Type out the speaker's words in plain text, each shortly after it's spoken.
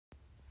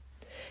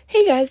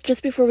Hey guys,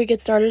 just before we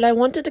get started, I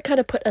wanted to kind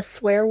of put a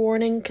swear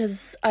warning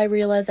because I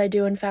realize I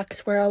do in fact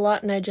swear a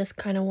lot, and I just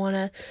kind of want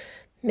to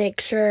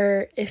make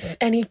sure if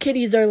any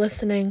kiddies are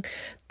listening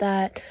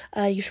that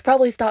you should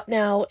probably stop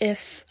now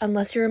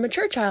unless you're a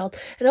mature child.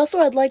 And also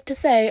I'd like to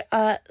say,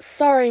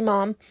 sorry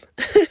mom.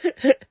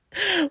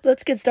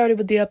 Let's get started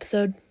with the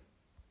episode.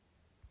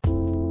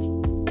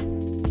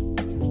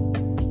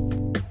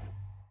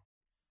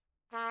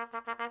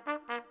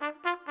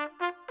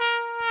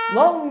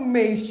 Long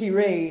may she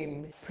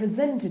reign,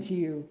 presented to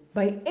you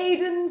by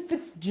Aidan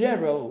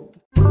Fitzgerald.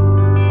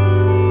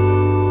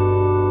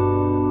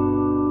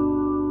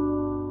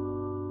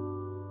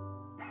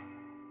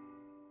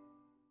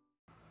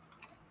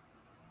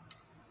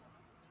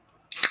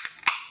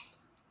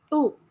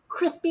 Ooh,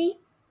 crispy.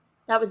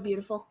 That was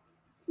beautiful.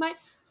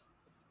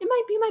 It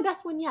might be my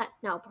best one yet.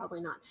 No, probably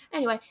not.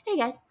 Anyway, hey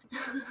guys.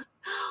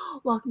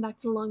 Welcome back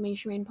to the Long May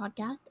She Reign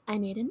podcast.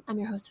 I'm Aiden. I'm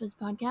your host for this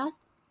podcast.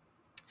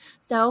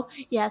 So,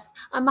 yes,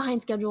 I'm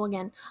behind schedule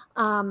again.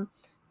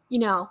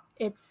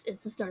 It's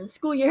the start of the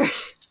school year.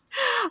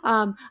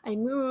 I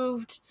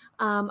moved.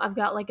 I've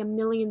got like a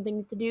million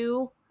things to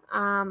do.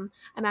 I'm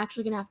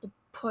actually going to have to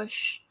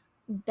push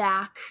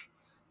back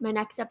my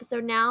next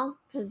episode now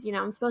because,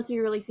 I'm supposed to be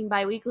releasing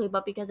bi-weekly,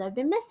 but because I've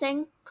been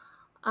missing,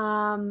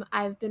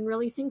 I've been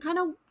releasing kind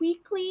of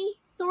weekly,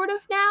 sort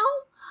of now.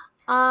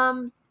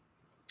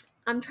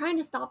 I'm trying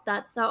to stop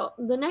that. So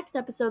the next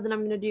episode that I'm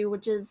going to do,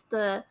 which is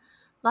the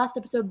last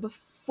episode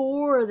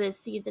before this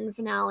season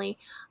finale,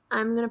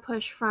 I'm going to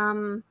push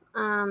from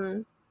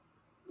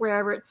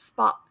wherever its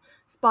spot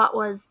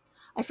was.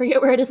 I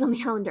forget where it is on the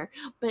calendar,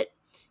 but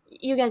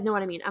you guys know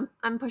what I mean.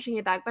 I'm pushing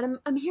it back, but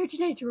I'm here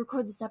today to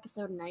record this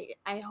episode, and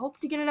I hope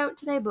to get it out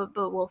today, but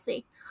we'll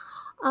see.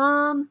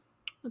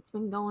 What's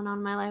been going on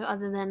in my life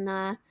other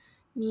than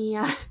me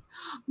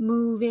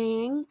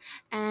moving,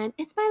 and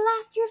it's my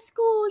last year of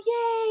school.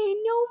 Yay!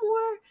 No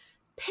more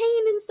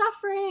pain and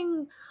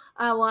suffering.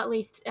 Well, at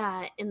least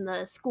in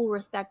the school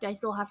respect, I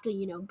still have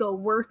to, go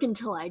work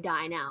until I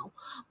die now.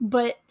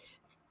 But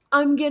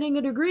I'm getting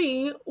a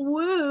degree.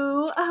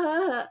 Woo!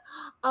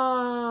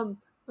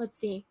 Let's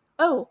see.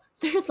 Oh,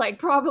 there's like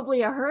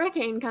probably a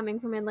hurricane coming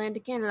from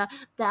Atlantic Canada.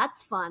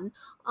 That's fun.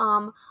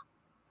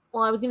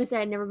 Well, I was going to say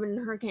I'd never been in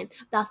a hurricane.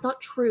 That's not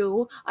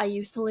true. I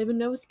used to live in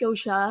Nova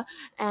Scotia,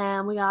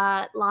 and we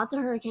got lots of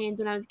hurricanes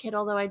when I was a kid,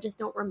 although I just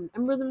don't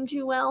remember them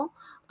too well.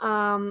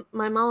 My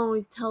mom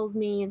always tells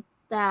me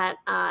that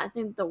I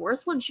think the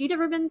worst one she'd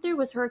ever been through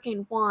was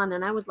Hurricane Juan,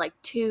 and I was like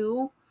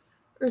 2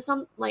 or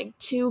something, like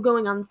 2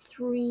 going on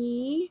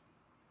 3.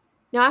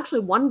 No,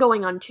 actually 1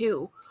 going on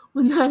 2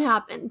 when that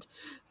happened.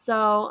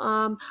 So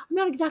I'm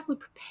not exactly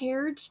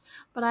prepared,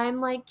 but I'm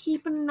like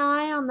keeping an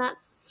eye on that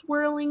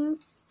swirling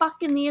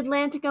fuck in the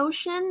Atlantic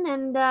Ocean,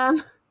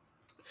 and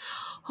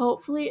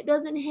hopefully it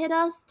doesn't hit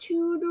us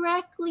too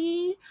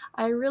directly.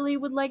 I really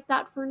would like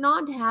that for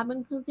not to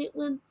happen because it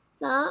would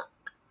suck.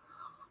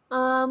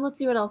 Let's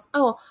see what else.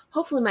 Oh,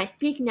 hopefully my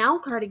Speak Now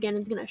cardigan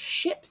is gonna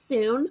ship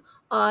soon.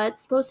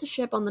 It's supposed to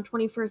ship on the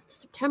 21st of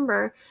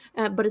September,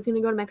 but it's gonna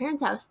go to my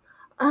parents' house.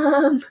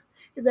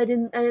 Because I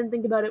didn't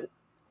think about it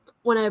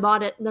when I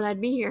bought it that I'd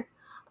be here.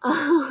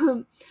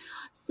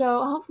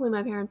 So hopefully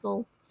my parents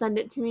will send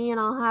it to me, and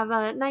I'll have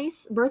a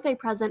nice birthday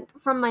present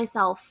from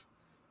myself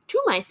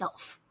to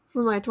myself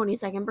for my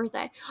 22nd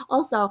birthday.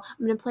 Also,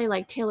 I'm gonna play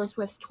like Taylor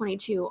Swift's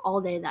 22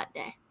 all day that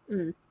day.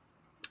 All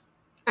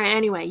right.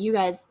 Anyway, you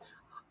guys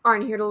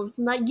aren't here to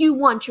listen to that. You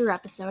want your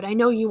episode. I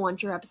know you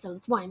want your episode.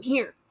 That's why I'm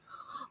here.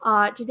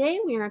 Today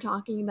we are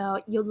talking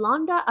about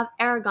Yolande of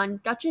Aragon,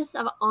 Duchess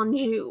of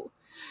Anjou.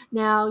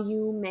 Now,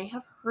 you may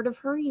have heard of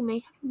her, you may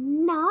have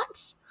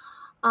not.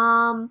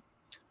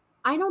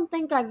 I don't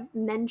think I've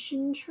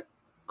mentioned her,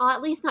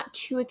 at least not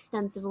too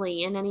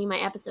extensively in any of my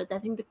episodes. I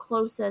think the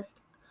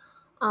closest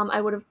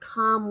I would have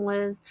come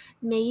was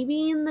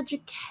maybe in the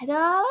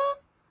Jaquetta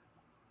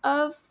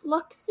of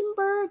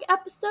Luxembourg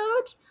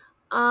episode.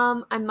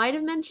 I might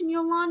have mentioned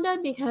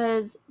Yolande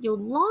because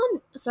Yolande,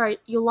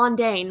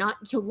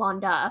 not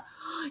Yolanda.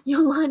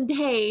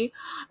 Yolande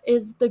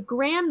is the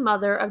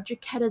grandmother of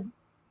Jaquetta's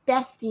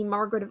bestie,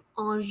 Margaret of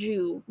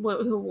Anjou,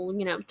 who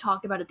we'll,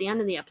 talk about at the end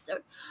of the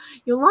episode.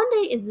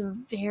 Yolande is a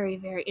very,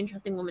 very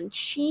interesting woman.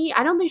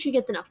 I don't think she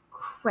gets enough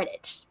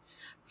credit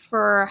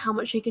for how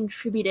much she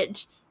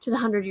contributed to the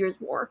 100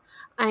 Years' War.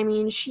 I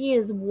mean, she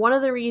is one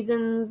of the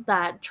reasons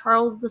that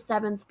Charles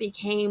VII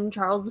became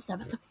Charles VII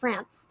of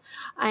France.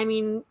 I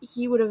mean,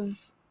 he would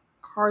have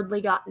hardly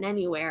gotten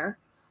anywhere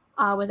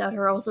without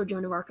her. Also,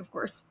 Joan of Arc, of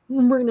course.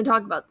 We're going to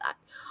talk about that.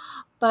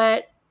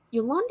 But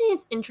Yolande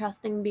is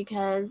interesting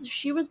because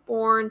she was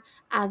born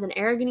as an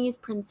Aragonese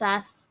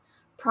princess,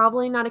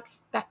 probably not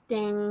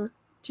expecting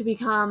to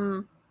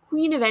become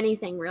queen of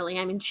anything, really.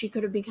 I mean, she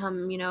could have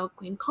become,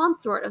 queen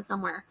consort of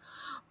somewhere.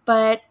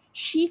 But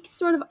she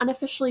sort of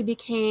unofficially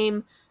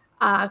became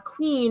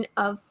queen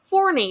of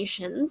 4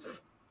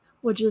 nations,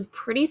 which is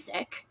pretty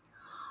sick.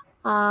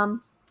 I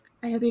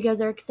hope you guys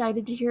are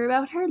excited to hear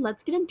about her.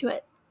 Let's get into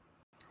it.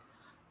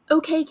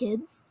 Okay,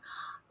 kids.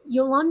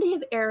 Yolande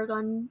of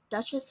Aragon,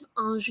 Duchess of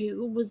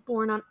Anjou, was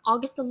born on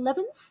August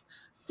 11th,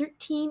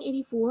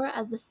 1384,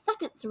 as the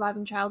second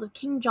surviving child of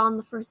King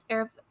John I,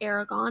 heir of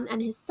Aragon,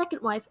 and his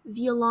second wife,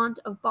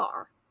 Yolande of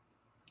Bar.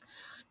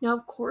 Now,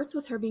 of course,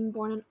 with her being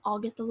born on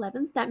August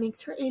 11th, that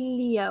makes her a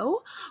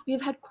Leo. We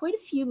have had quite a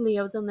few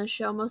Leos on this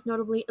show, most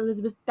notably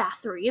Elizabeth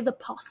Bathory, the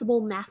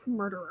possible mass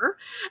murderer,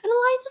 and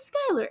Eliza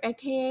Schuyler,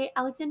 aka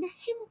Alexander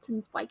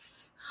Hamilton's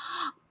wife.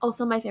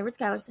 Also my favorite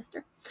Schuyler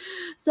sister.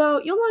 So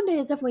Yolande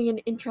is definitely an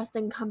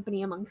interesting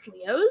company amongst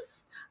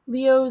Leos.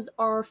 Leos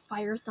are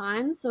fire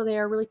signs, so they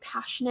are really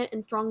passionate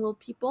and strong-willed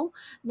people,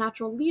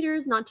 natural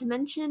leaders, not to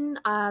mention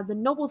the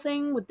noble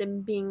thing with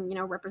them being,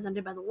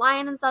 represented by the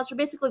lion and such, are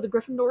basically the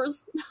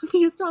Gryffindors of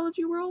the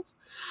astrology world.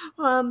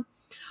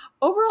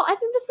 Overall, I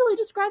think this really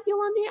describes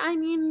Yolande. I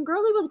mean,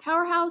 Girly was a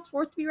powerhouse,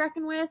 force to be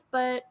reckoned with,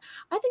 but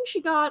I think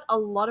she got a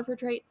lot of her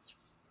traits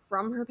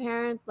from her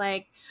parents.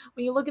 Like,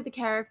 when you look at the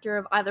character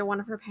of either one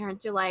of her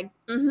parents, you're like,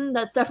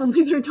 that's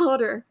definitely their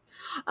daughter.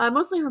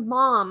 Mostly her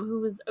mom, who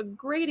was a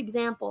great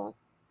example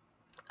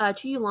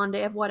to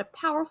Yolande of what a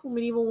powerful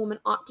medieval woman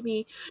ought to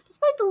be,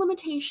 despite the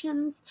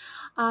limitations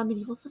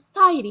medieval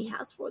society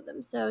has for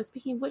them. So,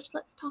 speaking of which,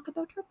 let's talk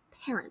about her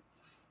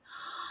parents.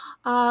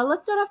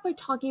 Let's start off by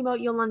talking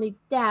about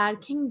Yolande's dad,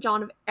 King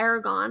John of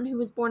Aragon, who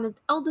was born as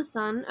the eldest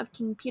son of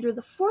King Peter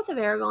IV of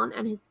Aragon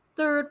and his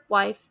third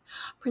wife,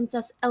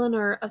 Princess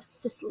Eleanor of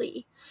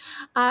Sicily.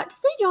 To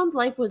say John's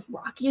life was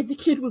rocky as a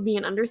kid would be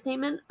an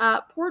understatement.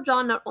 Poor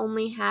John not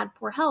only had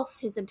poor health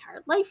his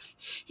entire life,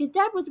 his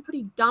dad was a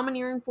pretty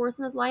domineering force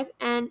in his life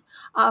and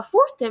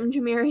forced him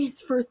to marry his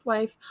first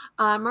wife,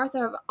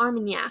 Martha of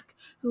Armagnac,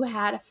 who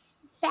had a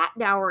fat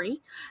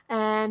dowry,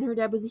 and her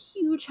dad was a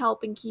huge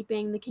help in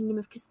keeping the Kingdom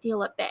of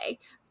Castile at bay.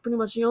 It's pretty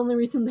much the only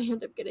reason they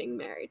end up getting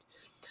married.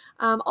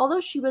 Although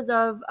she was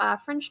of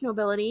French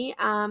nobility,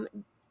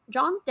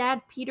 John's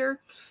dad,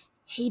 Peter,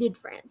 hated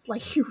France.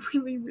 Like, he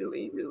really,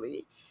 really,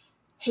 really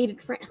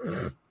hated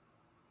France.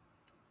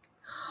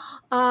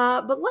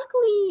 But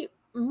luckily,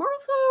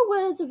 Martha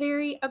was a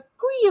very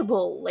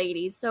agreeable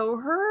lady, so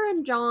her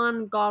and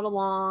John got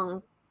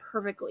along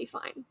perfectly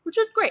fine, which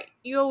is great.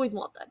 You always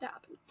want that to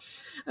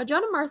happen.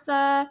 John and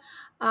Martha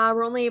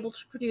were only able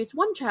to produce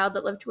one child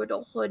that lived to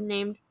adulthood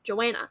named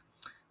Joanna.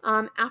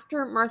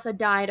 After Martha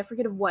died, I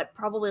forget of what,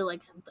 probably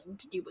like something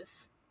to do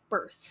with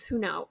birth. Who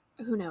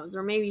knows?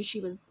 Or maybe she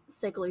was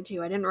sickly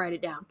too. I didn't write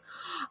it down.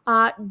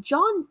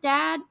 John's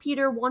dad,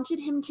 Peter, wanted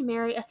him to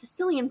marry a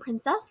Sicilian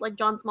princess like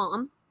John's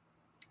mom.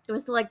 It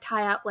was to like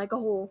tie up like a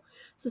whole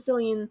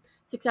Sicilian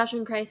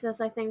succession crisis.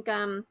 I think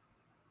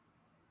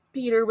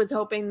Peter was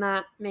hoping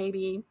that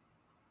maybe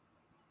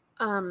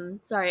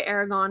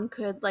Aragon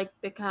could like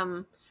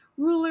become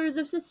rulers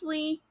of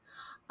Sicily.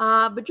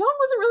 But John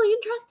wasn't really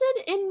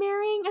interested in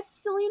marrying a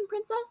Sicilian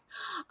princess.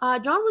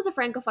 John was a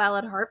Francophile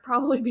at heart,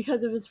 probably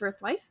because of his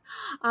first wife.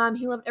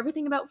 He loved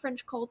everything about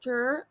French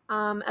culture,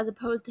 as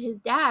opposed to his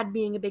dad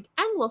being a big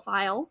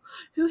Anglophile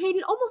who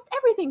hated almost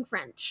everything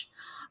French.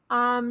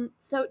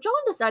 So John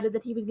decided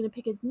that he was going to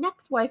pick his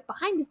next wife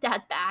behind his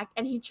dad's back,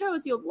 and he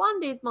chose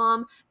Yolande's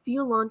mom,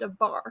 Yolande of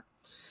Bar.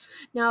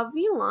 Now,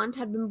 Yolande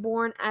had been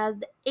born as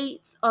the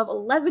 8th of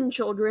 11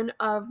 children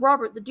of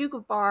Robert, the Duke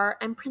of Bar,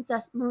 and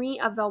Princess Marie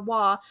of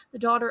Valois, the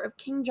daughter of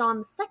King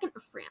John II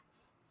of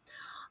France,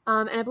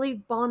 and I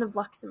believe Bonne of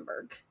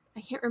Luxembourg.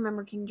 I can't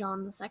remember King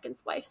John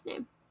II's wife's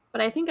name,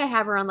 but I think I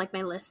have her on like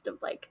my list of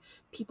like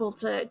people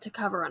to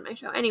cover on my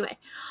show. Anyway,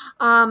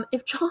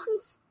 if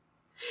John's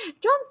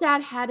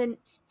dad hadn't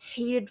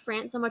hated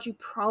France so much, he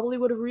probably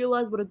would have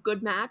realized what a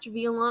good match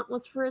Violante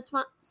was for his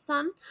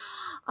son.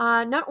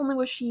 Not only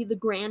was she the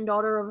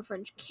granddaughter of a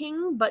French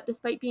king, but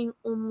despite being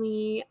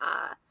only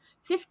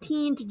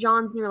 15 to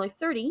John's nearly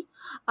 30,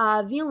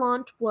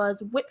 Violante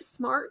was whip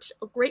smart,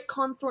 a great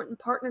consort and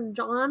partner to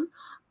John,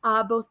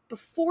 both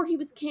before he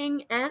was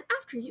king and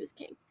after he was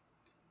king.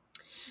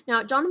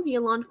 Now, John and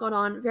Violante got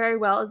on very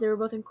well as they were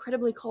both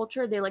incredibly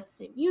cultured. They liked the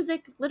same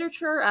music,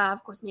 literature,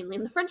 of course, mainly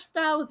in the French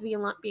style, with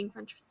Violante being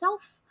French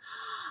herself.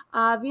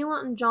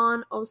 Violante and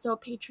John also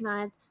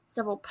patronized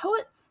several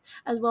poets,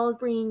 as well as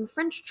bringing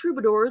French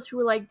troubadours, who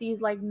were like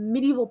these like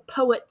medieval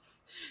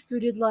poets who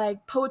did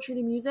like poetry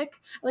to music.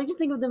 I like to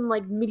think of them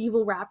like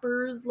medieval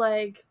rappers,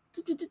 like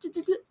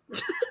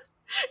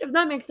if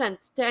that makes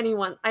sense to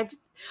anyone.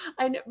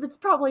 I know it's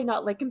probably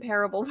not like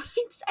comparable, but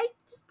I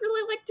just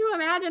really like to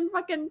imagine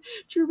fucking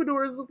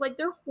troubadours with like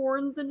their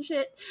horns and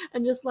shit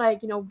and just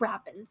like,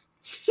 rapping.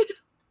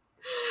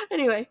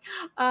 Anyway,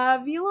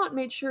 Violante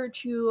made sure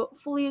to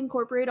fully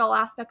incorporate all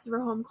aspects of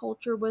her home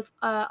culture with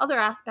other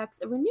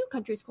aspects of her new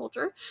country's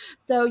culture.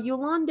 So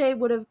Yolande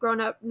would have grown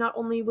up not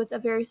only with a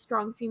very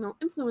strong female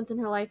influence in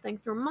her life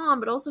thanks to her mom,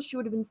 but also she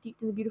would have been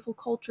steeped in the beautiful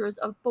cultures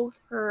of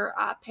both her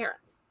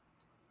parents.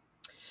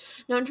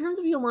 Now, in terms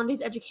of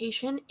Yolande's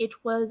education, it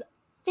was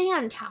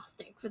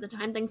fantastic for the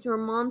time thanks to her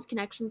mom's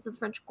connections to the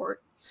French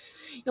court.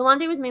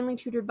 Yolande was mainly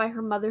tutored by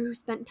her mother, who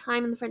spent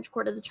time in the French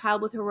court as a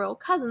child with her royal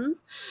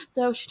cousins,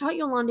 so she taught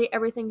Yolande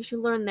everything she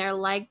learned there,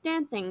 like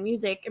dancing,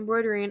 music,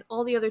 embroidery, and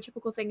all the other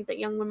typical things that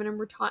young women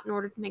were taught in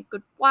order to make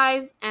good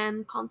wives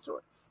and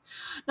consorts.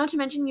 Not to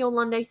mention,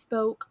 Yolande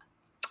spoke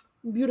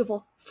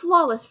beautiful,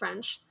 flawless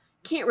French.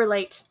 Can't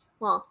relate.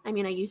 Well, I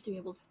mean, I used to be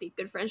able to speak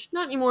good French.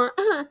 Not anymore.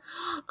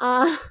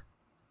 uh,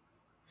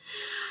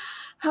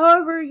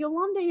 However,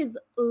 Yolande's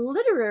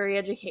literary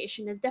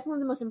education is definitely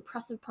the most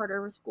impressive part of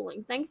her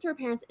schooling. Thanks to her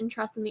parents'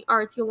 interest in the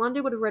arts,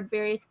 Yolande would have read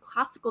various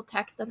classical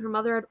texts that her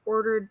mother had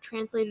ordered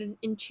translated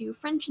into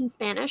French and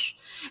Spanish,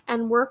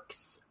 and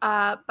works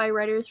by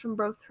writers from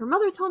both her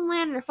mother's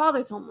homeland and her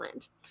father's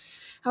homeland.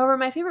 However,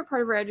 my favorite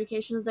part of her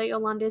education is that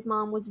Yolande's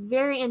mom was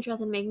very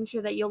interested in making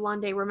sure that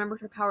Yolande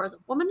remembered her power as a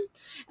woman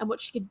and what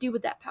she could do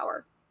with that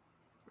power.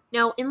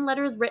 Now, in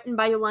letters written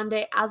by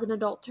Yolande as an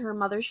adult to her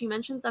mother, she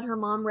mentions that her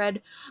mom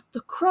read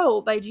The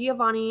Crow by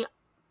Giovanni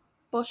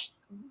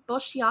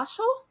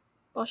Bosciascio?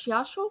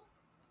 Bosciascio?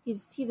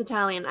 He's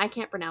Italian. I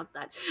can't pronounce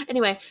that.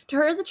 Anyway, to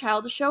her as a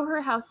child, to show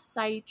her how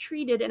society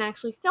treated and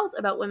actually felt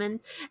about women,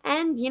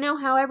 and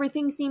how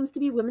everything seems to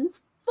be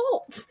women's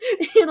fault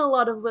in a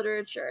lot of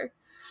literature.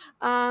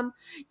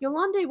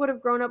 Yolande would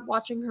have grown up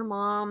watching her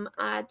mom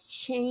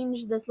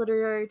change this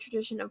literary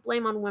tradition of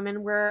blame on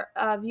women, where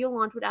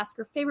Violante would ask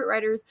her favorite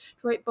writers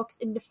to write books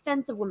in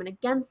defense of women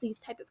against these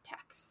type of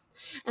texts.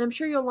 And I'm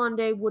sure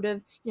Yolande would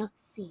have,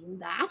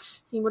 seen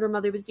what her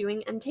mother was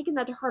doing, and taken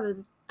that to heart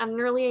at an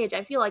early age.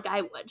 I feel like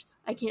I would.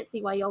 I can't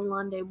see why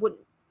Yolande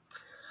wouldn't.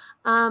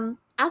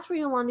 As for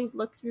Yolande's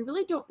looks, we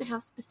really don't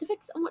have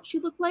specifics on what she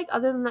looked like,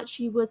 other than that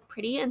she was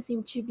pretty and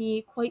seemed to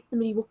be quite the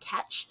medieval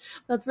catch.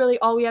 That's really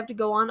all we have to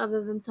go on,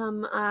 other than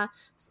some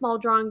small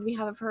drawings we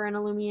have of her in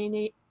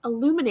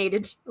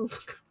illuminated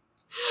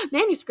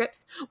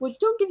manuscripts, which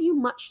don't give you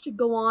much to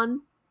go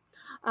on.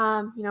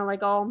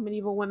 Like all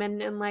medieval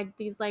women and like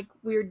these like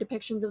weird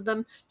depictions of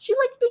them. She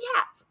liked big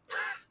hats.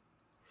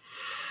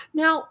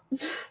 Now,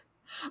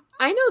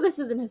 I know this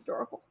isn't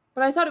historical,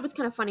 but I thought it was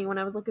kind of funny when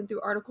I was looking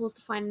through articles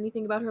to find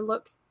anything about her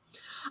looks.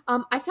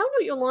 I found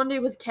out Yolande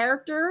was a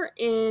character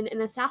in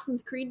an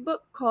Assassin's Creed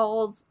book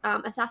called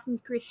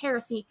Assassin's Creed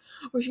Heresy,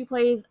 where she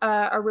plays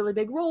a really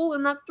big role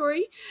in that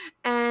story.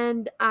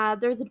 And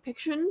there's a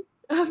depiction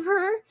of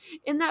her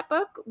in that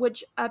book,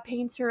 which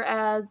paints her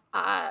as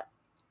a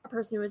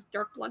person who has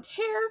dark blonde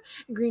hair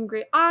and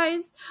green-gray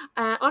eyes.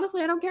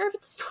 Honestly, I don't care if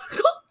it's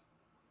historical.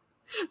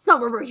 It's not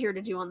what we're here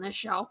to do on this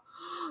show.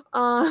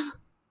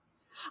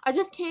 I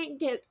just can't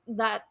get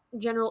that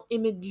general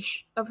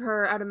image of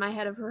her out of my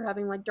head, of her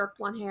having like dark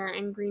blonde hair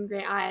and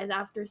green-gray eyes,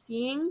 after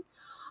seeing,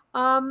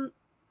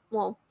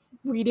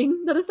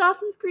 reading that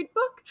Assassin's Creed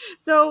book.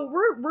 So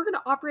we're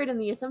gonna operate in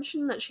the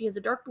assumption that she is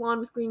a dark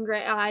blonde with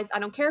green-gray eyes. I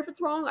don't care if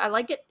it's wrong. I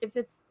like it if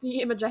it's the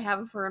image I have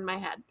of her in my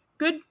head.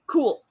 Good?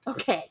 Cool.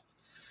 Okay.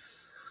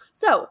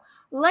 So,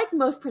 like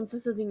most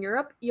princesses in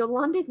Europe,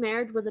 Yolande's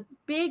marriage was a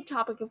big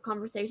topic of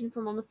conversation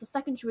from almost the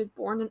second she was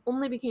born, and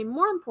only became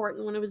more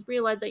important when it was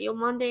realized that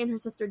Yolande and her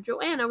sister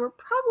Joanna were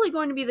probably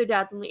going to be their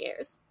dad's only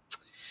heirs.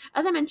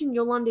 As I mentioned,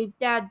 Yolande's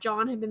dad,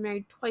 John, had been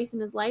married twice in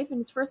his life. In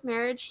his first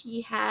marriage,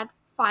 he had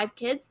 5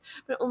 kids,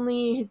 but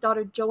only his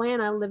daughter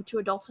Joanna lived to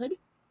adulthood.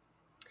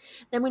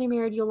 Then when he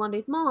married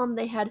Yolande's mom,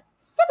 they had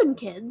 7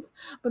 kids,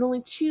 but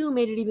only 2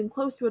 made it even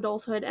close to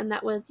adulthood, and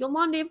that was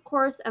Yolande, of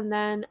course, and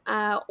then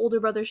older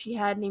brother she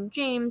had named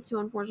James, who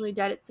unfortunately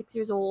died at 6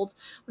 years old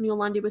when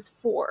Yolande was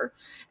 4.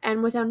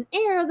 And without an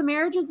heir, the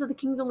marriages of the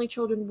king's only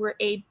children were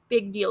a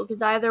big deal,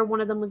 because either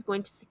one of them was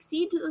going to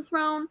succeed to the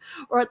throne,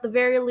 or at the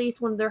very least,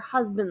 one of their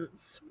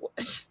husbands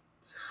would.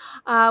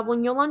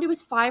 When Yolande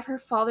was 5, her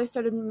father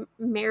started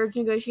marriage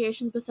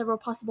negotiations with several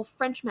possible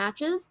French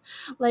matches,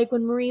 like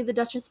when Marie, the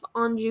Duchess of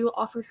Anjou,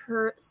 offered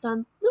her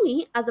son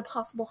Louis as a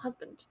possible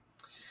husband.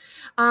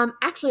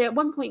 Actually, at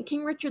one point,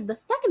 King Richard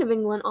II of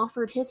England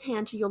offered his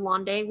hand to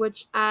Yolande,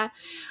 which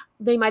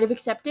they might have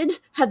accepted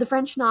had the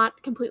French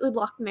not completely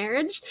blocked the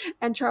marriage,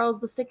 and Charles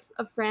VI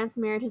of France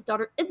married his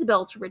daughter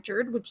Isabel to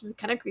Richard, which is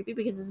kind of creepy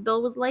because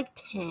Isabel was like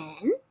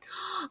 10.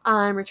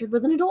 Richard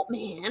was an adult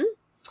man.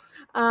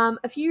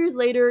 A few years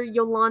later,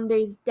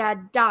 Yolande's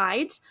dad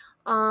died,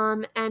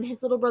 and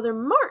his little brother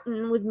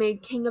Martin was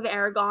made king of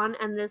Aragon,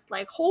 and this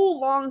like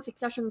whole long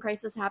succession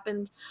crisis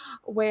happened,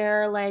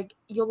 where like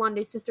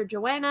Yolande's sister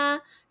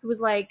Joanna, who was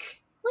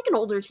like an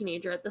older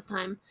teenager at this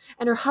time,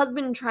 and her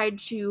husband tried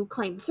to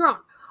claim the throne.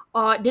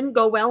 It didn't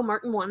go well.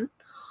 Martin won.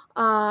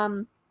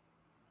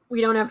 We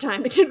don't have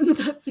time to get into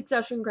that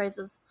succession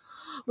crisis.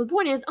 But the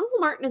point is, Uncle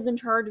Martin is in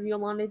charge of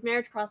Yolande's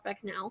marriage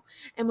prospects now,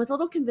 and with a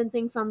little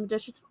convincing from the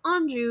Duchess of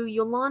Anjou,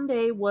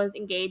 Yolande was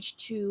engaged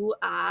to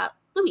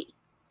Louis.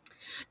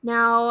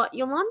 Now,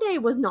 Yolande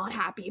was not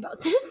happy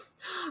about this.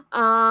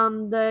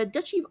 The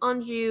Duchy of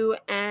Anjou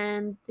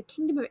and the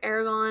Kingdom of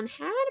Aragon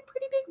had a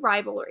pretty big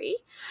rivalry.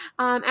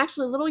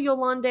 Actually, little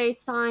Yolande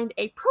signed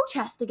a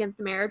protest against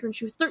the marriage when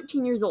she was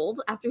 13 years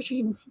old after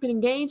she'd been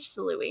engaged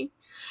to Louis.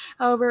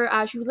 However,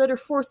 she was later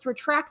forced to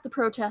retract the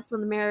protest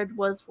when the marriage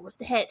was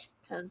forced ahead,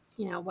 because,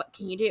 what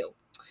can you do?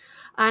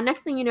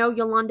 Next thing you know,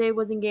 Yolande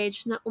was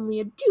engaged to not only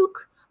a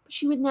duke, but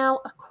she was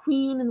now a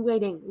queen in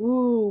waiting.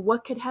 Ooh,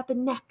 what could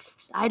happen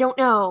next? I don't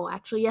know.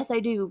 Actually, yes, I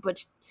do,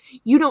 but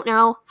you don't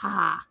know.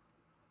 Haha.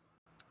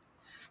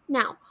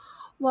 Now,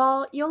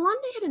 while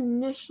Yolande had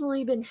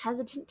initially been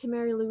hesitant to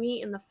marry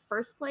Louis in the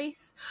first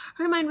place,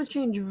 her mind was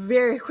changed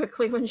very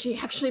quickly when she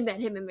actually met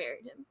him and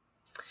married him.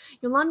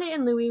 Yolande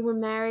and Louis were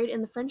married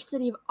in the French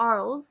city of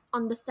Arles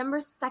on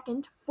December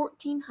 2nd,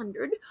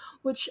 1400,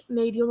 which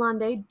made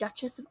Yolande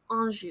Duchess of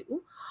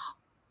Anjou.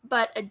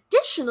 But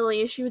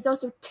additionally, she was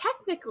also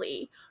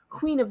technically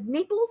Queen of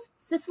Naples,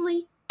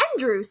 Sicily, and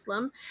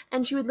Jerusalem,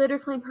 and she would later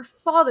claim her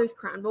father's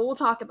crown, but we'll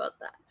talk about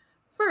that.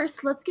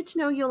 First, let's get to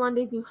know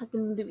Yolande's new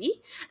husband,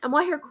 Louis, and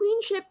why her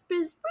queenship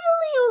is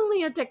really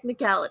only a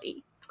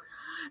technicality.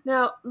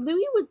 Now,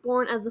 Louis was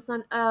born as the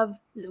son of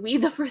Louis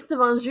the First of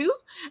Anjou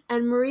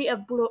and Marie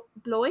of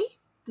Blois.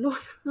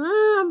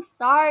 I'm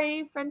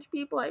sorry, French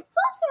people. I'm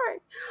so sorry.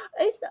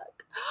 I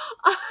suck.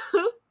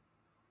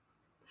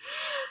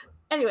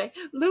 Anyway,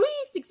 Louis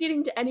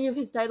succeeding to any of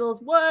his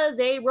titles was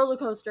a roller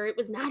coaster. It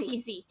was not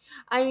easy.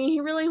 I mean, he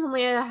really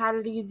only had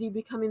it easy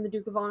becoming the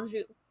Duke of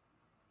Anjou.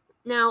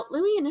 Now,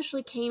 Louis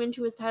initially came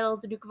into his title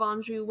as the Duke of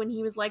Anjou when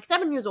he was like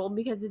 7 years old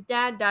because his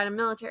dad died in a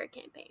military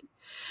campaign.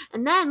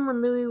 And then,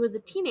 when Louis was a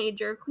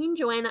teenager, Queen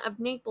Joanna of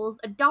Naples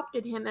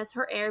adopted him as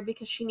her heir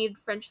because she needed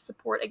French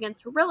support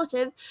against her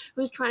relative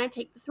who was trying to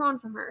take the throne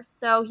from her.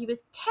 So he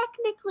was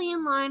technically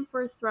in line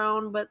for a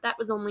throne, but that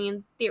was only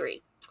in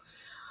theory.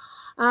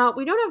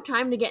 We don't have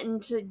time to get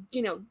into,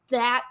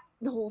 that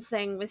whole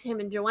thing with him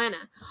and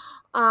Joanna.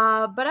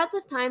 But at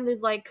this time,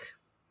 there's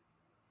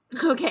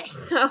okay,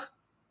 so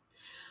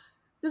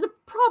there's a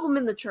problem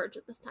in the church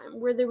at this time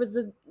where there's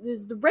the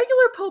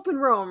regular pope in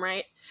Rome,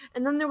 right?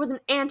 And then there was an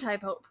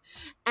anti-pope.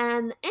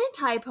 And the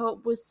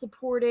anti-pope was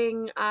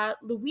supporting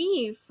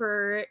Louis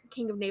for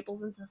King of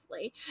Naples and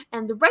Sicily.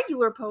 And the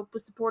regular pope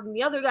was supporting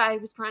the other guy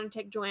who was trying to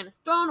take Joanna's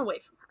throne away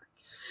from her.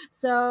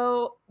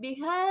 So,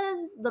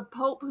 because the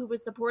pope who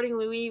was supporting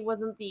Louis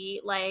wasn't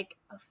the,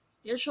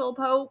 official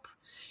pope,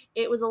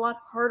 it was a lot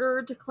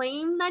harder to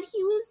claim that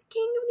he was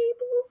King of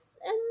Naples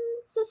and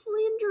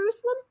Sicily and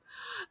Jerusalem.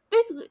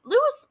 Basically,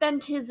 Louis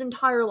spent his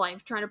entire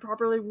life trying to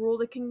properly rule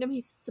the kingdom he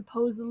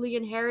supposedly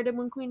inherited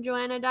when Queen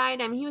Joanna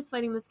died. I mean, he was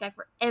fighting this guy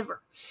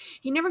forever.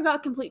 He never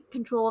got complete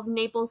control of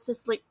Naples,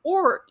 Sicily,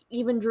 or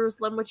even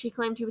Jerusalem, which he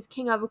claimed he was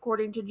king of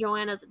according to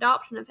Joanna's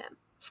adoption of him.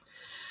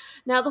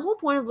 Now, the whole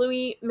point of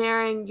Louis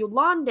marrying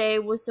Yolande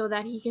was so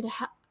that he could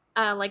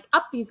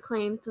up these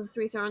claims to the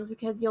three thrones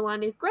because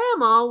Yolande's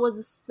grandma was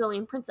a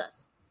Sicilian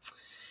princess.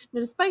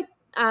 Now, despite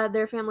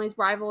their family's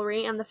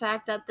rivalry and the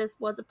fact that this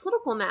was a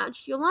political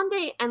match,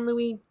 Yolande and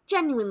Louis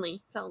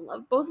genuinely fell in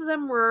love. Both of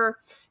them were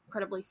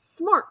incredibly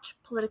smart,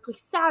 politically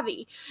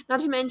savvy. Not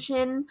to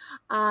mention,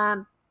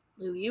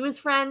 Louis was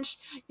French,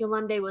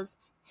 Yolande was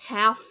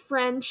half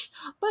French,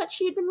 but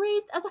she had been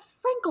raised as a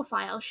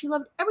Francophile. She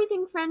loved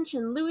everything French,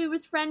 and Louis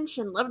was French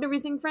and loved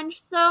everything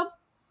French, so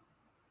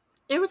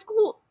it was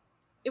cool.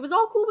 It was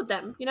all cool with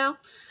them,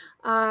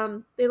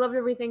 They loved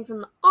everything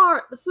from the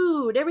art, the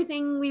food,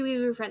 everything we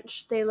were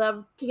French. They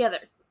loved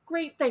together.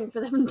 Great thing for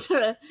them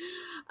to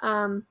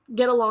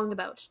get along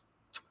about.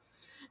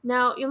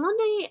 Now,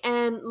 Yolande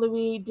and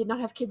Louis did not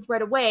have kids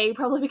right away,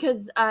 probably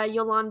because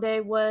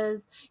Yolande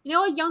was,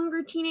 a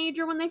younger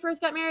teenager when they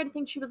first got married. I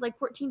think she was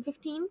 14,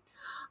 15.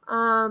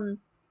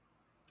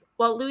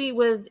 While Louis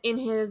was in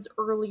his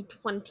early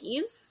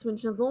 20s,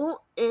 which is a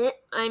little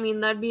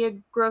that'd be a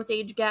gross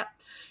age gap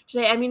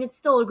today. I mean, it's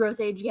still a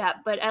gross age gap,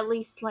 but at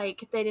least, they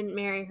didn't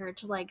marry her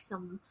to,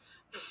 some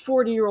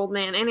 40-year-old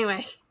man.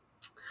 Anyway.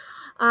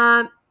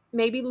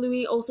 Maybe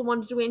Louis also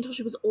wanted to wait until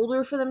she was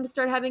older for them to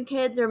start having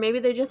kids, or maybe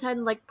they just had,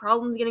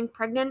 problems getting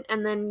pregnant,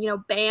 and then,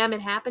 bam,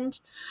 it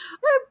happened.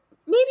 Or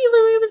maybe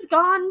Louis was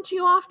gone too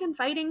often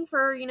fighting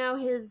for,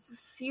 his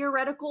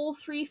theoretical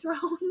three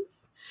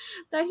thrones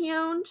that he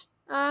owned.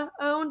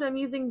 I'm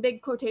using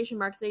big quotation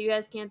marks that you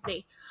guys can't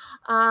see.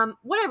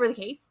 Whatever the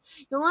case,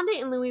 Yolande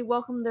and Louis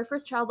welcomed their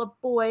first child, a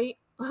boy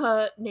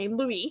named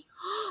Louis,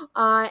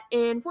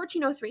 in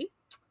 1403.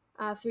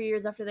 3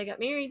 years after they got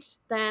married.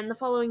 Then the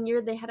following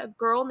year, they had a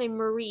girl named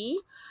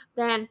Marie.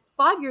 Then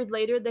 5 years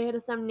later, they had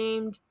a son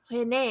named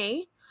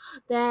Renee.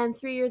 Then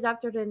 3 years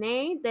after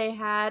Renee, they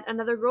had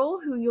another girl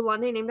who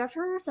Yolande named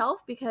after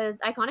herself because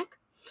iconic.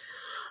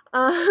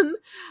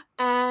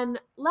 And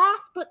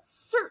last but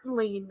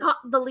certainly not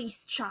the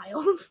least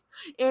child,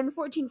 in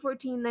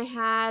 1414, they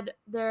had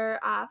their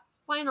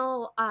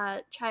final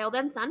child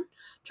and son,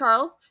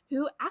 Charles,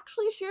 who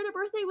actually shared a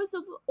birthday with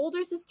his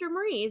older sister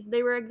Marie.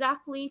 They were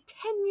exactly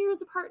 10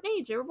 years apart in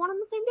age. They were born on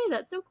the same day.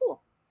 That's so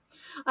cool.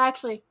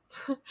 Actually,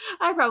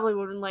 I probably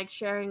wouldn't like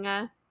sharing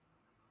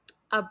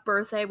a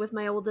birthday with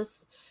my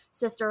oldest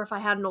sister. If I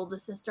had an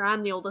oldest sister,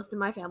 I'm the oldest in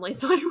my family,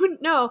 so I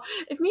wouldn't know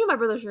if me and my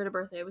brother shared a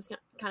birthday. It was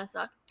kind of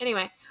suck.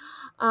 Anyway,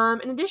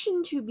 in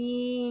addition to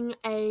being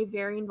a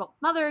very involved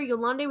mother,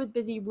 Yolande was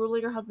busy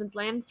ruling her husband's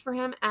lands for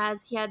him,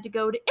 as he had to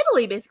go to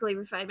Italy basically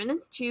every 5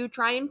 minutes to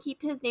try and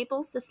keep his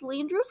Naples, Sicily,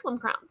 and Jerusalem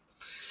crowns.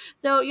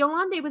 So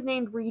Yolande was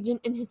named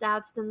regent in his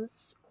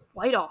absence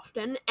quite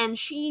often, and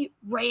she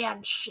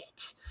ran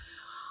shit.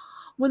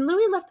 When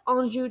Louis left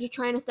Anjou to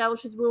try and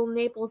establish his rule in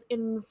Naples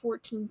in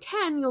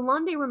 1410,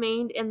 Yolande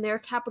remained in their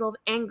capital of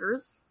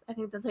Angers. I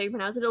think that's how you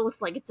pronounce it. It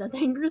looks like it says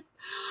Angers.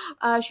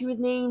 She was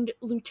named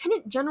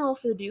lieutenant general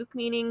for the Duke,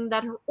 meaning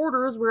that her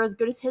orders were as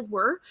good as his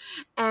were.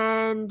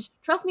 And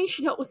trust me,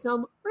 she dealt with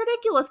some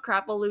ridiculous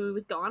crap while Louis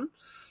was gone.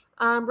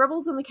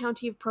 Rebels in the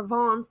county of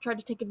Provence tried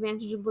to take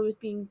advantage of Louis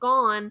being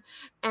gone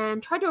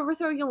and tried to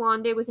overthrow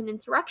Yolande with an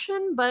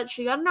insurrection, but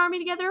she got an army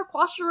together,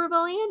 quashed the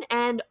rebellion,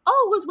 and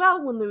all was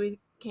well when Louis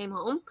came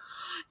home.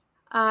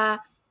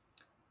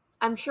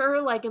 I'm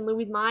sure, like, in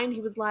Louis' mind,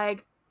 he was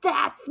like,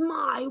 that's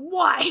my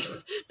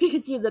wife!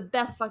 Because you're the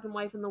best fucking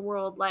wife in the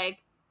world.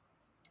 Like,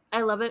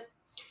 I love it.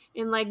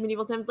 In, like,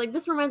 medieval times. Like,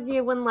 this reminds me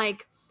of when,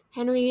 like,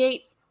 Henry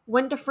VIII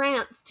went to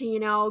France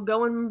to,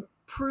 go and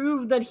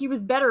prove that he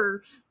was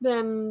better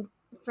than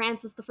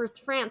Francis I of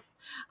France.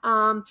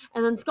 And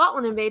then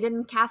Scotland invaded,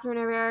 and Catherine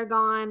of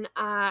Aragon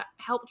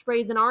helped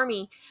raise an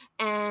army,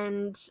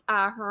 and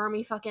her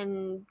army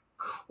fucking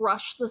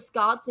crushed the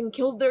Scots and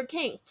killed their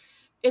king.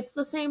 It's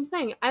the same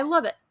thing. I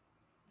love it.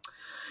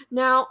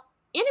 Now,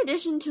 in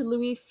addition to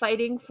Louis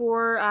fighting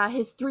for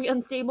his 3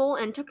 unstable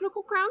and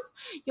technical crowns,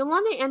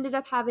 Yolande ended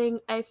up having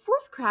a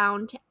 4th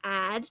crown to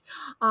add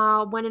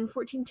when in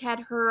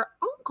 1410 her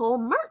uncle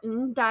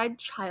Martin died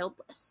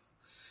childless.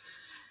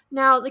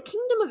 Now, the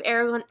Kingdom of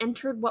Aragon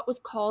entered what was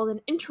called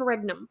an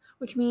interregnum,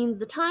 which means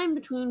the time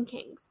between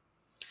kings.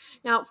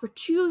 Now, for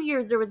 2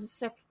 years, there was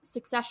a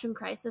succession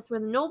crisis where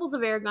the nobles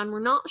of Aragon were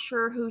not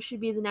sure who should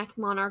be the next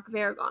monarch of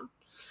Aragon.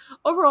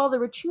 Overall,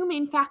 there were 2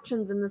 main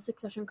factions in the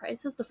succession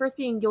crisis, the first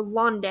being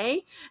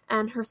Yolande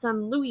and her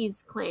son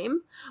Louis'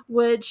 claim,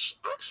 which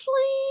actually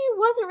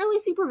wasn't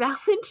really super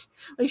valid.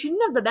 Like, she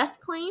didn't have the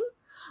best claim.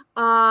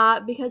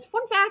 Because,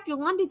 fun fact,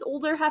 Yolande's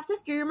older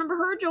half-sister, you remember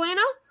her,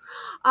 Joanna?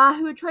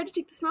 Who had tried to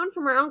take the throne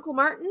from her uncle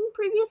Martin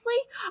previously?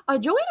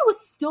 Joanna was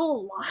still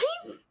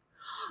alive?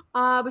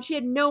 But she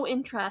had no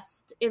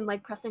interest in,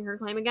 like, pressing her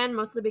claim again,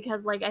 mostly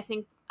because, like, I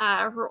think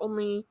her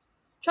only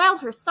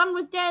child, her son,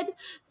 was dead,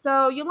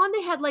 so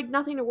Yolande had, like,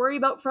 nothing to worry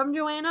about from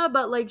Joanna,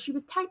 but, like, she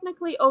was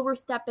technically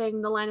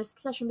overstepping the line of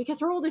succession because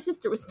her older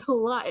sister was still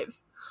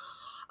alive.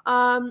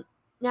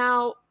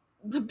 Now,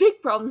 the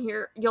big problem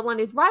here,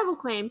 Yolande's rival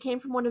claim, came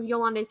from one of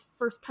Yolande's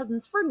first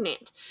cousins,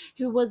 Ferdinand,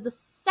 who was the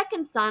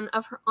second son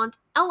of her aunt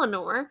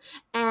Eleanor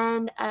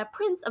and a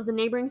prince of the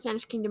neighboring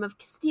Spanish kingdom of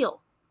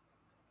Castile.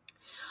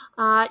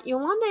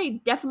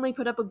 Yolande definitely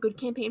put up a good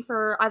campaign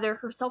for either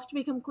herself to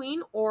become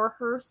queen or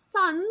her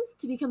sons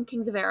to become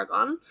kings of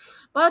Aragon,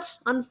 but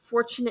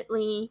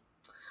unfortunately,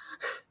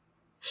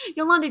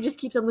 Yolande just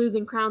keeps on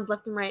losing crowns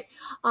left and right.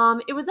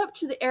 It was up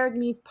to the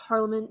Aragonese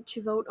parliament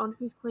to vote on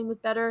whose claim was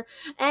better,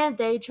 and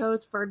they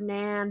chose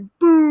Ferdinand.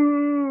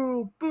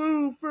 Boo!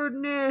 Boo,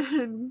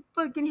 Ferdinand!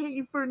 Fucking hate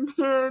you,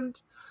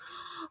 Ferdinand!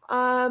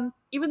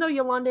 Even though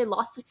Yolande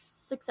lost the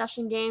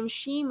succession game,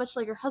 she, much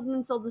like her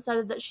husband, still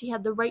decided that she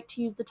had the right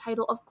to use the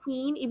title of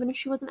queen, even if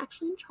she wasn't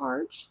actually in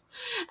charge.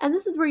 And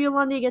this is where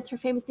Yolande gets her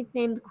famous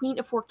nickname, the Queen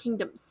of 4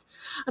 Kingdoms.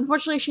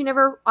 Unfortunately, she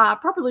never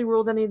properly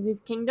ruled any of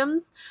these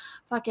kingdoms.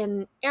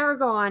 Fucking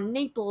Aragon,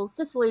 Naples,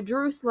 Sicily,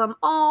 Jerusalem,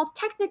 all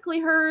technically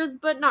hers,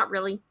 but not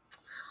really.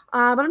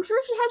 But I'm sure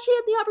she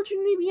had the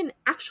opportunity to be an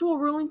actual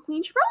ruling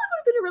queen, she probably would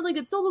have been a really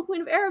good solo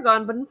queen of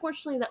Aragon, but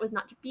unfortunately that was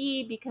not to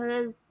be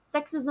because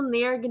sexism in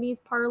the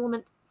Aragonese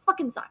parliament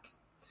fucking sucks.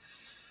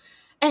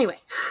 Anyway,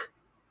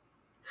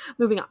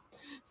 moving on.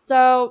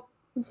 So,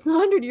 the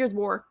 100 Years'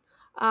 War.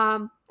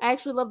 I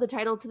actually love the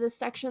title to this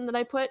section that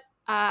I put.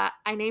 I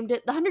named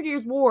it The 100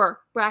 Years'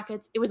 War,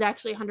 brackets, it was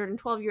actually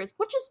 112 years,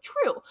 which is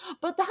true,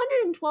 but the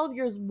 112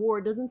 Years'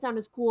 War doesn't sound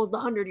as cool as the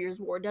 100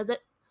 Years' War, does it?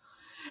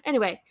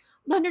 Anyway,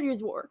 the 100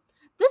 Years' War.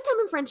 This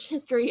time in French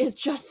history is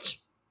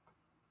just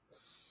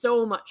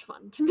so much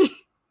fun to me.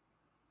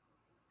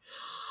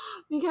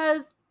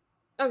 Because,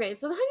 okay,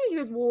 so the 100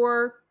 Years'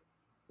 War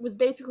was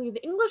basically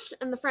the English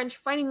and the French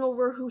fighting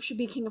over who should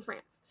be king of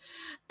France.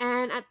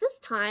 And at this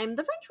time,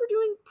 the French were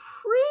doing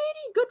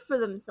pretty good for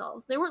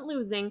themselves. They weren't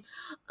losing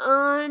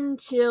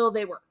until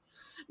they were.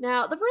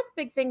 Now, the first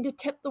big thing to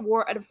tip the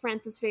war out of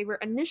France's favor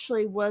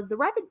initially was the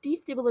rapid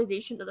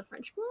destabilization of the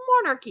French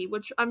monarchy,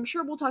 which I'm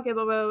sure we'll talk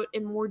about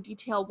in more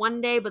detail one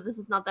day, but this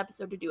is not the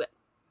episode to do it.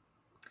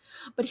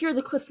 But here are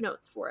the cliff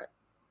notes for it.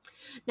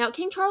 Now,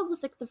 King Charles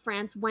VI of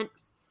France went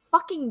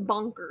fucking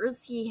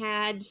bonkers. He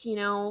had,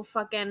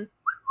 fucking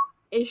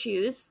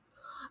issues.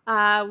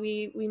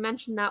 We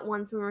mentioned that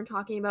once when we were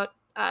talking about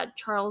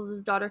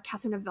Charles's daughter,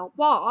 Catherine of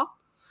Valois.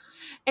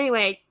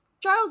 Anyway,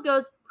 Charles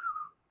goes,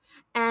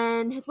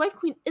 and his wife,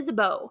 Queen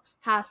Isabeau,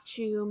 has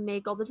to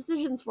make all the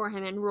decisions for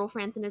him and rule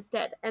France in his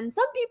stead. And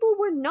some people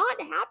were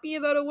not happy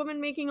about a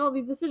woman making all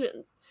these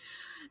decisions.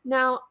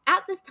 Now,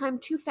 at this time,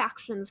 two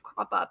factions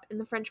crop up in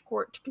the French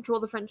court to control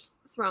the French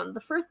throne.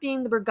 The first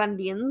being the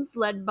Burgundians,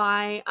 led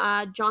by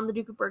John the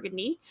Duke of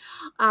Burgundy,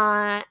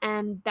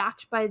 and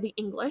backed by the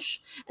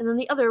English. And then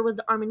the other was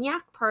the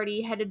Armagnac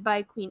party, headed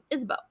by Queen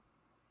Isabeau.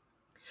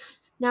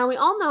 Now, we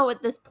all know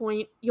at this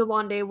point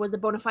Yolande was a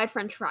bona fide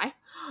French fry.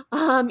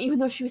 Even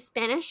though she was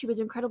Spanish, she was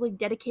incredibly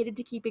dedicated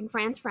to keeping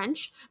France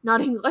French,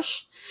 not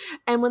English.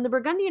 And when the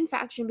Burgundian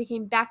faction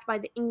became backed by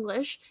the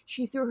English,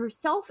 she threw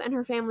herself and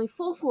her family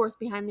full force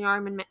behind the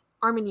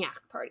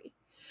Armagnac party.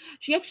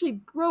 She actually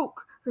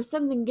broke her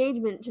son's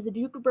engagement to the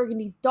Duke of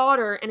Burgundy's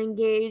daughter and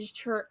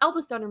engaged her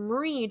eldest daughter,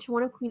 Marie, to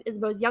one of Queen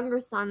Isabeau's younger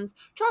sons,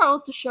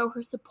 Charles, to show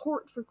her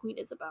support for Queen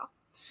Isabeau.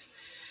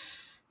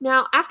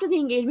 Now, after the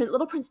engagement,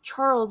 little Prince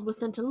Charles was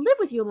sent to live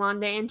with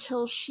Yolande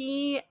until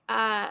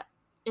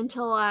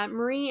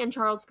Marie and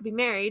Charles could be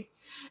married,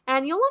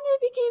 and Yolande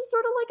became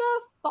sort of like a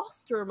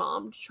foster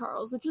mom to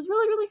Charles, which was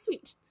really, really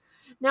sweet.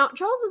 Now,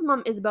 Charles's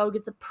mom, Isabeau,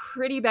 gets a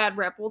pretty bad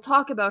rep. We'll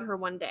talk about her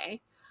one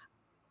day.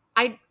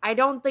 I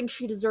don't think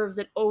she deserves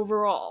it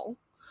overall.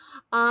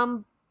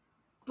 But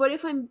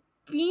if I'm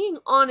being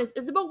honest,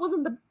 Isabeau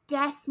wasn't the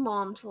best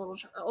mom to little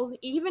Charles,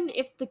 even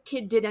if the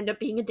kid did end up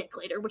being a dick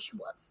later, which he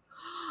was.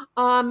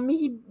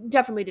 He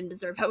definitely didn't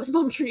deserve how his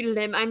mom treated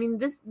him. I mean,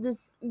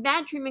 this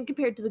bad treatment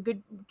compared to the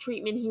good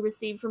treatment he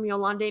received from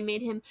Yolande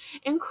made him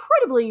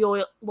incredibly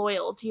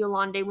loyal to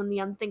Yolande when the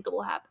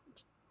unthinkable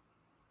happened.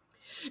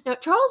 Now,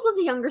 Charles was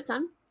a younger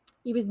son.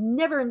 He was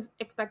never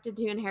expected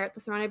to inherit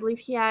the throne. I believe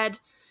he had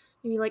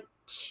maybe like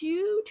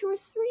two or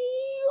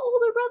three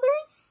older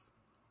brothers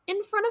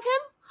in front of him.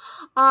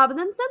 But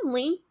then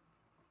suddenly,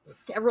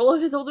 several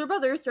of his older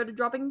brothers started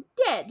dropping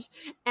dead.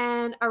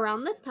 And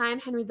around this time,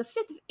 Henry V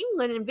of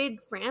England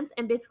invaded France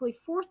and basically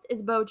forced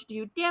Isabeau to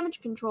do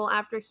damage control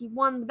after he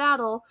won the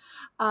battle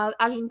of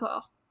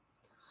Agincourt.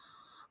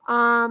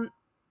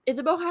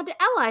 Isabeau had to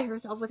ally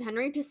herself with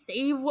Henry to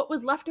save what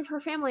was left of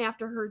her family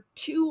after her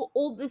two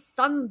oldest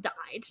sons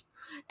died.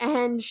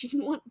 And she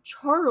didn't want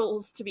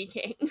Charles to be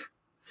king.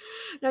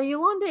 Now,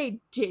 Yolande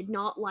did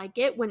not like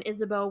it when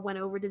Isabeau went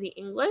over to the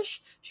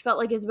English. She felt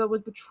like Isabeau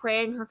was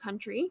betraying her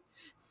country.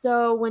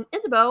 So when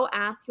Isabeau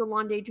asked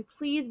Yolande to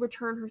please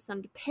return her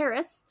son to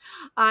Paris,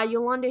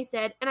 Yolande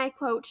said, and I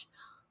quote,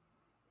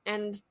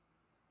 and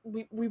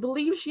we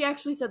believe she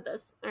actually said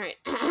this. All right,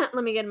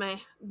 let me get my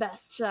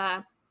best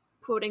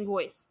quoting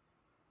voice.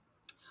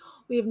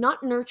 We have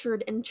not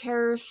nurtured and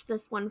cherished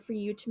this one for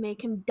you to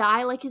make him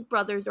die like his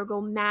brothers or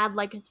go mad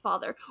like his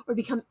father or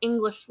become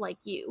English like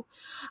you.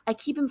 I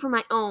keep him for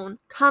my own.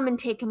 Come and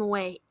take him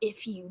away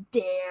if you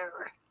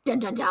dare. Dun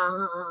dun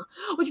dun.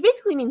 Which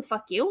basically means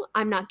fuck you.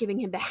 I'm not giving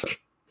him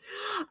back.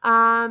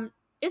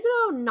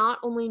 Isabeau not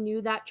only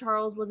knew that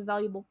Charles was a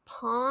valuable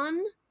pawn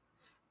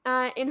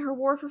in her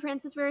war for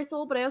France's very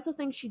soul, but I also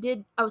think she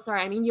did. Oh,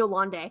 sorry, I mean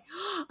Yolande.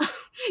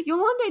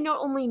 Yolande not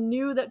only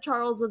knew that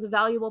Charles was a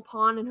valuable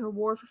pawn in her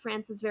war for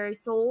France's very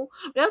soul,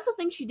 but I also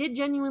think she did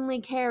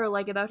genuinely care,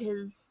 like, about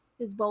his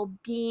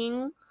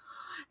well-being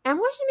and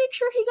wanted to make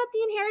sure he got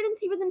the inheritance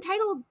he was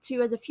entitled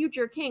to as a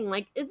future king.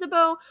 Like,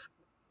 Isabeau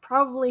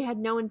probably had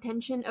no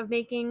intention of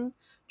making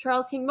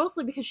Charles king,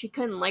 mostly because she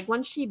couldn't. Like,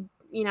 once she,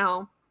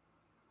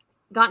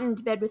 gotten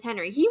into bed with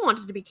Henry, he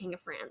wanted to be king of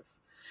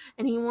France,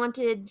 and he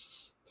wanted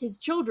his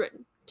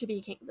children to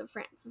be kings of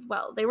France as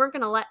well. They weren't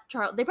going to let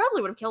Charles. They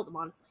probably would have killed him,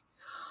 honestly.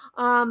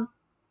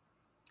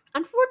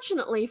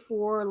 Unfortunately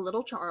for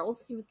little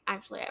Charles, he was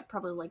actually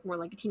probably more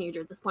like a teenager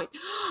at this point.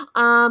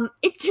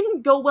 It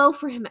didn't go well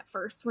for him at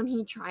first when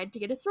he tried to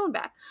get his throne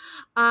back.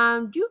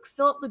 Duke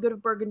Philip the Good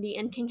of Burgundy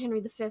and King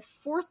Henry V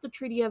forced the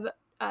Treaty of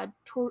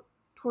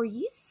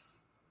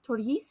Torres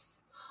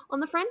on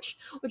the French,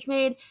 which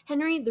made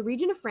Henry the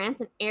Regent of France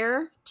and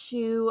heir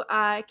to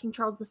King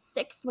Charles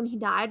VI when he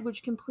died,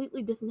 which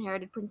completely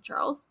disinherited Prince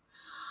Charles.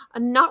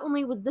 Not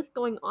only was this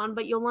going on,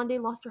 but Yolande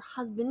lost her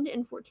husband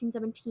in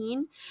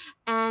 1417,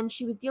 and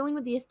she was dealing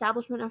with the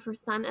establishment of her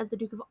son as the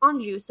Duke of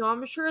Anjou, so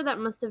I'm sure that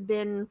must have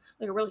been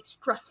like a really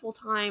stressful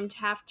time to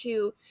have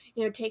to,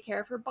 take care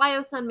of her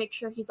bio son, make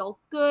sure he's all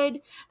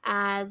good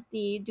as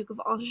the Duke of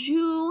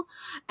Anjou,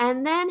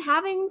 and then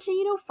having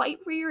to,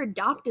 fight for your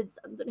adopted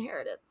son's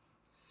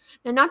inheritance.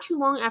 Now, not too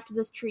long after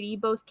this treaty,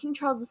 both King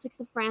Charles VI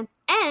of France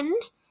and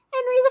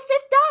Henry V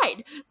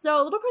died.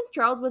 So little Prince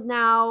Charles was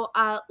now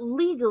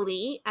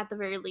legally, at the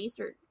very least,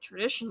 or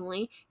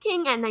traditionally,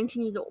 king at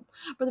 19 years old.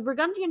 But the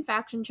Burgundian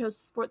faction chose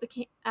to support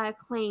the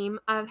claim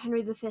of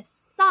Henry V's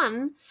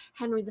son,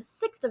 Henry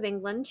VI of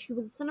England, who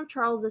was the son of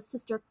Charles's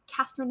sister,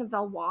 Catherine of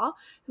Valois,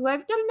 who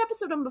I've done an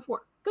episode on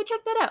before. Go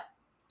check that out.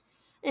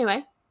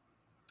 Anyway,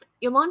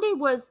 Yolande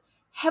was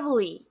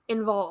heavily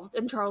involved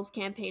in Charles'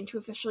 campaign to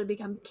officially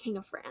become King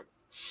of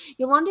France.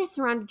 Yolande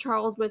surrounded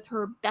Charles with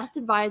her best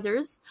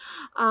advisors,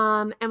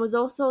 and was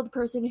also the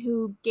person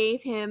who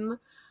gave him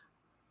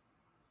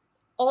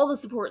all the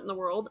support in the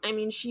world. I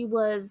mean, she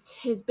was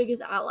his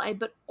biggest ally,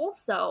 but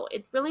also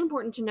it's really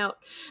important to note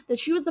that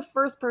she was the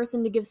first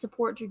person to give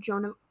support to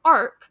Joan of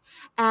Arc,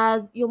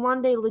 as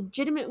Yolande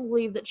legitimately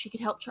believed that she could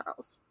help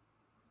Charles.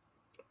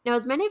 Now,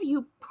 as many of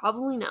you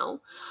probably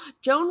know,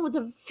 Joan was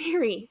a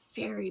very,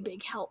 very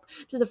big help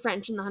to the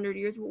French in the 100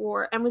 Years'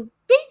 War and was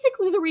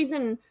basically the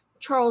reason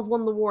Charles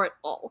won the war at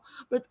all.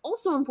 But it's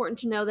also important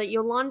to know that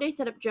Yolande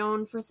set up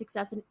Joan for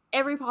success in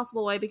every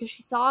possible way because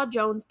she saw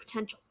Joan's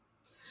potential.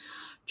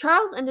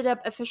 Charles ended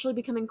up officially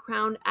becoming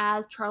crowned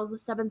as Charles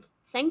VII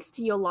thanks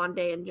to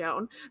Yolande and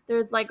Joan.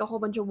 There's like a whole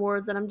bunch of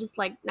wars that I'm just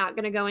like not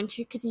going to go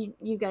into because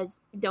you guys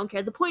don't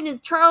care. The point is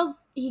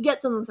Charles, he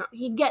gets on the throne.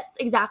 He gets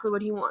exactly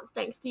what he wants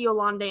thanks to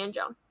Yolande and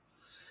Joan.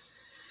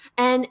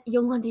 And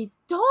Yolande's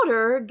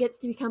daughter gets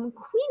to become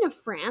Queen of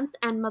France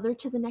and mother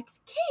to the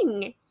next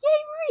king.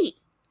 Yay!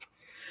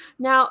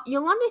 Now,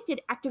 Yolande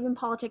stayed active in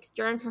politics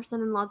during her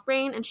son-in-law's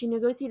reign, and she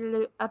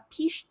negotiated a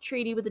peace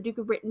treaty with the Duke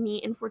of Brittany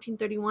in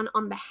 1431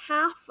 on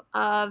behalf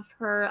of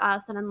her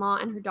son-in-law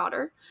and her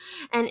daughter,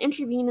 and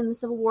intervened in the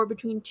civil war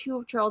between two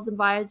of Charles'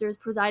 advisors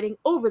presiding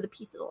over the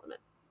peace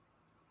settlement.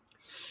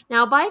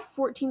 Now, by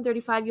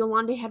 1435,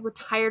 Yolande had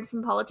retired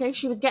from politics.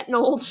 She was getting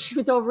old. She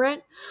was over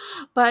it.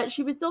 But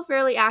she was still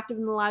fairly active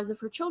in the lives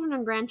of her children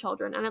and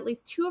grandchildren, and at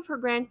least two of her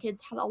grandkids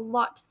had a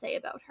lot to say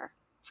about her.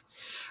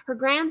 Her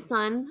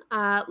grandson,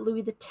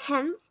 Louis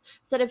X,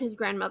 said of his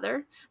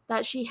grandmother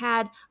that she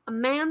had a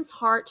man's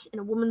heart in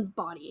a woman's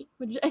body,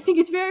 which I think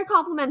is very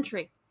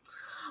complimentary.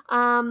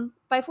 By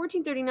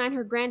 1439,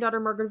 her granddaughter,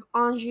 Margaret of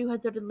Anjou,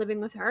 had started living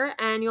with her,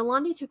 and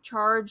Yolande took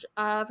charge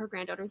of her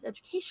granddaughter's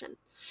education.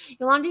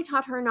 Yolande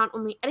taught her not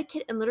only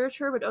etiquette and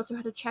literature, but also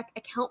how to check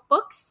account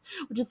books,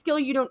 which is a skill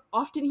you don't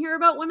often hear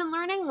about women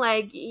learning.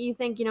 Like, you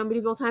think,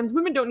 medieval times,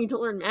 women don't need to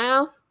learn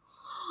math.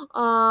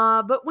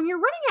 But when you're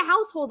running a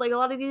household, like a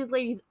lot of these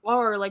ladies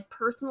are, like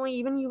personally,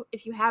 even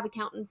if you have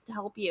accountants to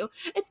help you,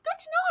 it's good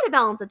to know how to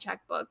balance a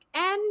checkbook.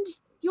 And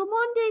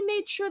Yolande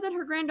made sure that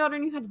her granddaughter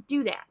knew how to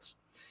do that.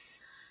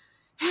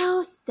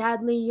 How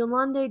sadly,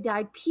 Yolande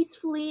died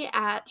peacefully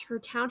at her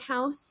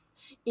townhouse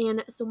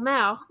in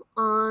Saumur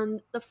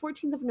on the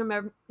 14th of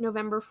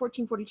November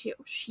 1442.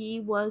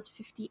 She was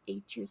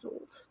 58 years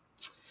old.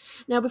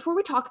 Now, before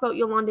we talk about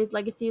Yolande's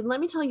legacy,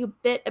 let me tell you a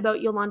bit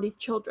about Yolande's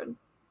children.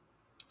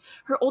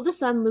 Her oldest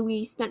son,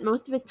 Louis, spent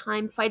most of his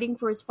time fighting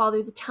for his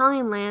father's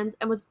Italian lands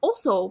and was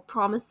also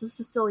promised the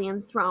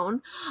Sicilian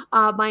throne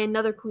by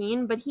another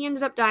queen, but he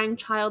ended up dying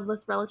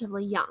childless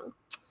relatively young.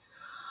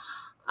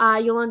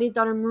 Yolande's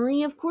daughter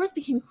Marie, of course,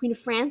 became Queen of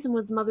France and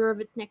was the mother of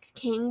its next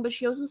king, but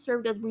she also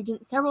served as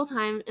regent several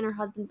times in her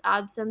husband's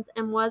absence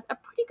and was a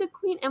pretty good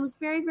queen and was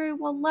very, very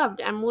well loved.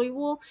 And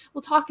we'll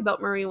talk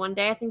about Marie one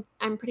day.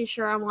 I'm pretty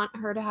sure I want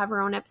her to have her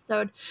own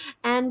episode.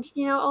 And,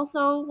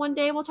 also one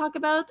day we'll talk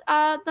about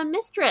the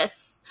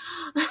mistress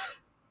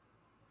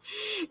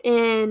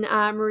in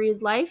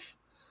Marie's life.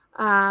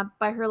 By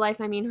her life,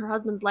 I mean her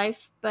husband's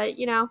life, but,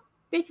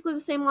 basically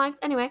the same lives.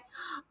 Anyway,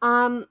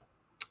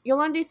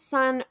 Yolande's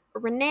son,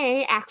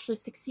 René, actually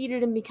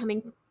succeeded in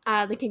becoming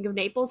the King of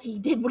Naples. He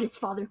did what his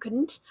father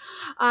couldn't.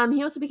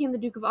 He also became the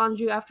Duke of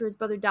Anjou after his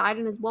brother died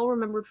and is well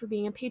remembered for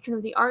being a patron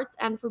of the arts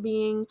and for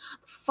being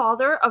the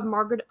father of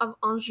Margaret of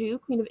Anjou,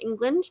 Queen of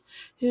England,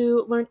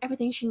 who learned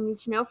everything she needed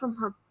to know from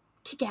her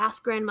kick-ass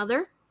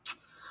grandmother.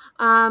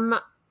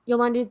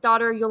 Yolande's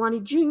daughter, Yolande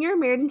Jr.,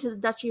 married into the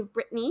Duchy of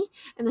Brittany,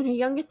 and then her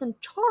youngest son,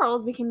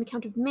 Charles, became the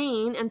Count of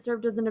Maine and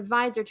served as an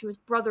advisor to his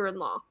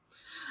brother-in-law.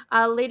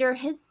 Later,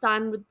 his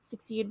son would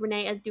succeed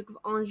René as Duke of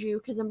Anjou,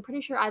 because I'm pretty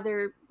sure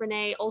either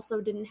René also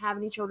didn't have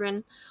any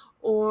children,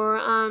 or,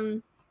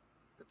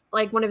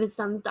 one of his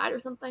sons died or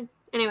something.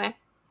 Anyway,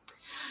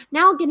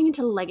 now getting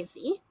into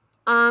legacy.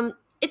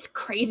 It's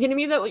crazy to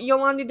me that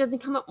Yolande doesn't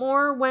come up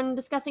more when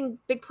discussing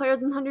big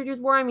players in the 100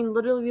 Years' War. I mean,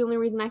 literally the only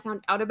reason I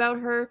found out about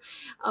her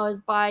was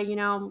by,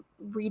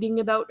 reading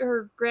about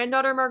her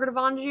granddaughter, Margaret of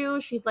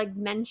Anjou. She's,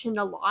 mentioned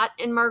a lot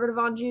in Margaret of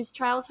Anjou's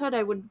childhood.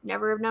 I would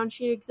never have known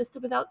she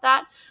existed without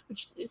that,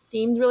 which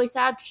seems really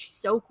sad because she's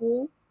so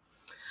cool.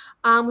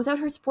 Without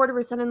her support of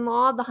her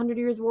son-in-law, the 100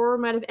 Years' War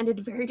might have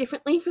ended very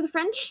differently for the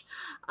French.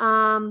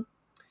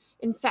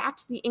 In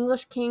fact, the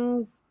English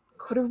kings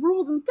could have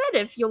ruled instead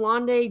if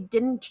Yolande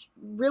didn't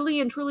really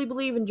and truly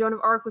believe in Joan of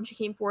Arc when she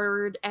came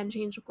forward and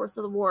changed the course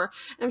of the war.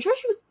 And I'm sure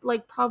she was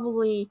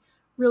probably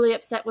really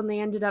upset when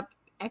they ended up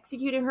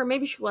executing her.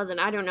 Maybe she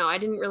wasn't. I don't know. I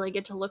didn't really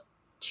get to look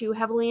too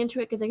heavily into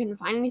it because I couldn't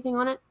find anything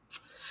on it.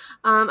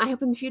 I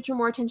hope in the future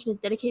more attention is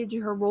dedicated to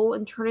her role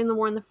in turning the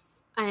war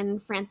in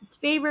France's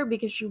favor,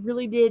 because she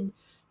really did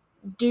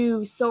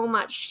do so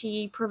much.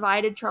 She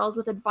provided Charles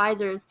with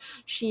advisors.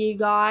 She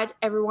got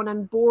everyone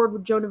on board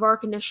with Joan of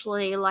Arc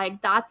initially.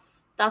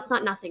 That's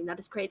not nothing. That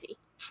is crazy.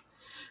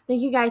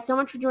 Thank you guys so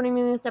much for joining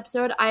me in this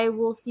episode. I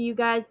will see you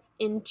guys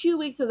in 2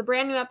 weeks with a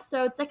brand new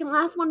episode. Second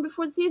last one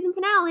before the season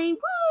finale.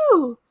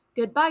 Woo!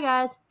 Goodbye,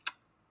 guys.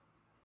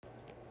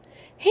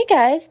 Hey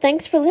guys,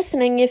 thanks for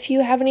listening. If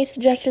you have any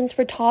suggestions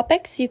for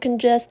topics, you can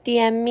just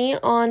DM me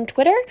on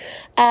Twitter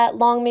at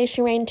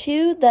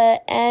LongMaySheRain2. The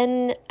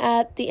N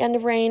at the end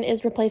of rain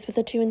is replaced with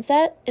a 2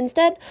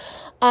 instead.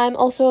 I'm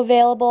also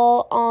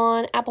available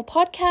on Apple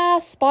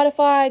Podcasts,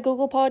 Spotify,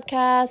 Google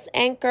Podcasts,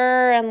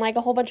 Anchor, and like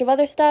a whole bunch of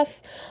other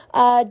stuff.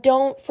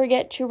 Don't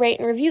forget to rate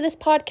and review this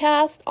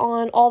podcast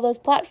on all those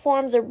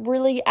platforms. It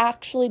really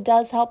actually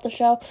does help the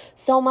show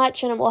so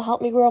much, and it will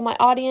help me grow my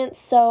audience.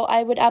 So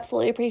I would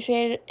absolutely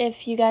appreciate it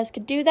if you guys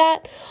could do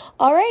that.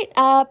 All right,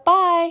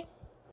 bye.